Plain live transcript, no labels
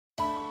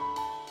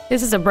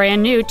This is a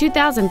brand new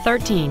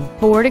 2013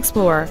 Ford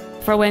Explorer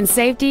for when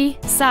safety,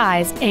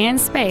 size, and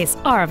space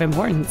are of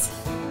importance.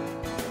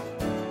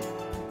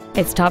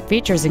 Its top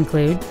features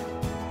include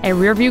a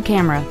rear-view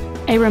camera,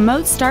 a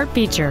remote start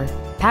feature,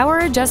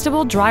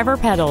 power-adjustable driver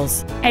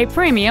pedals, a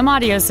premium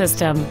audio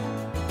system,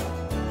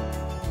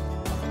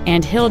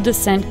 and hill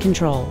descent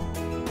control.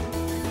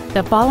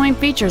 The following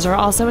features are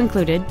also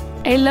included: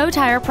 a low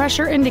tire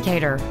pressure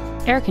indicator,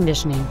 air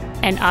conditioning,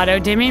 an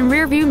auto-dimming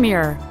rear-view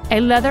mirror, a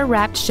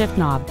leather-wrapped shift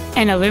knob,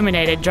 an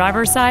illuminated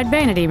driver's side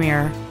vanity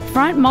mirror,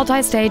 front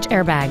multi-stage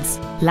airbags,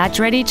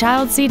 latch-ready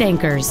child seat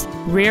anchors,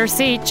 rear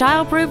seat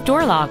child-proof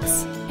door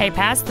locks, a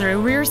pass-through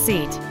rear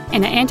seat,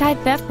 and an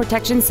anti-theft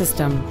protection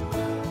system.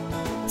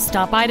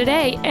 Stop by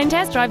today and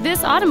test drive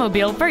this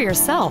automobile for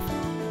yourself.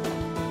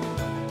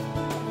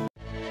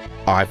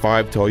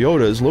 I-5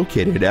 Toyota is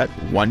located at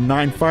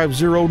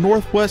 1950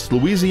 Northwest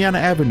Louisiana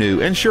Avenue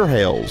in Sure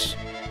Hales.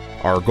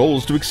 Our goal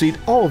is to exceed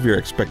all of your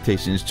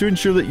expectations to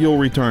ensure that you'll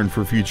return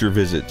for future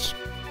visits.